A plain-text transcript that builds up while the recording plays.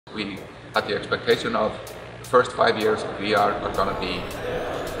We had the expectation of the first 5 years of VR are going to be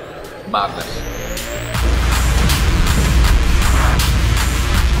madness.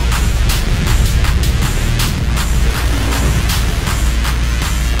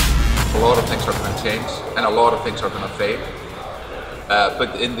 A lot of things are going to change and a lot of things are going to fail.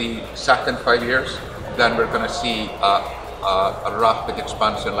 But in the second 5 years, then we're going to see a rapid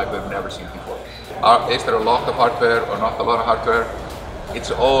expansion like we've never seen before. Is there a lot of hardware or not a lot of hardware? It's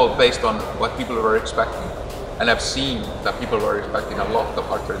all based on what people were expecting. And I've seen that people were expecting a lot of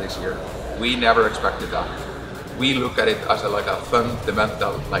hardware this year. We never expected that. We look at it as like a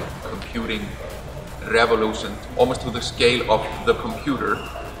fundamental computing revolution, almost to the scale of the computer.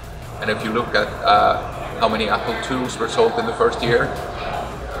 And if you look at how many Apple IIs were sold in the first year,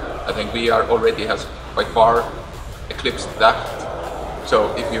 I think VR already has by far eclipsed that.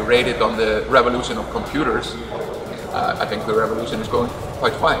 So if you rate it on the revolution of computers, I think the revolution is going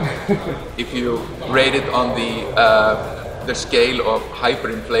quite fine. If you rate it on the scale of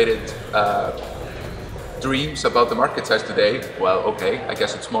hyperinflated dreams about the market size today, well, okay, I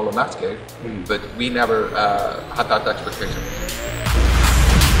guess it's small on that scale, but we never had that expectation.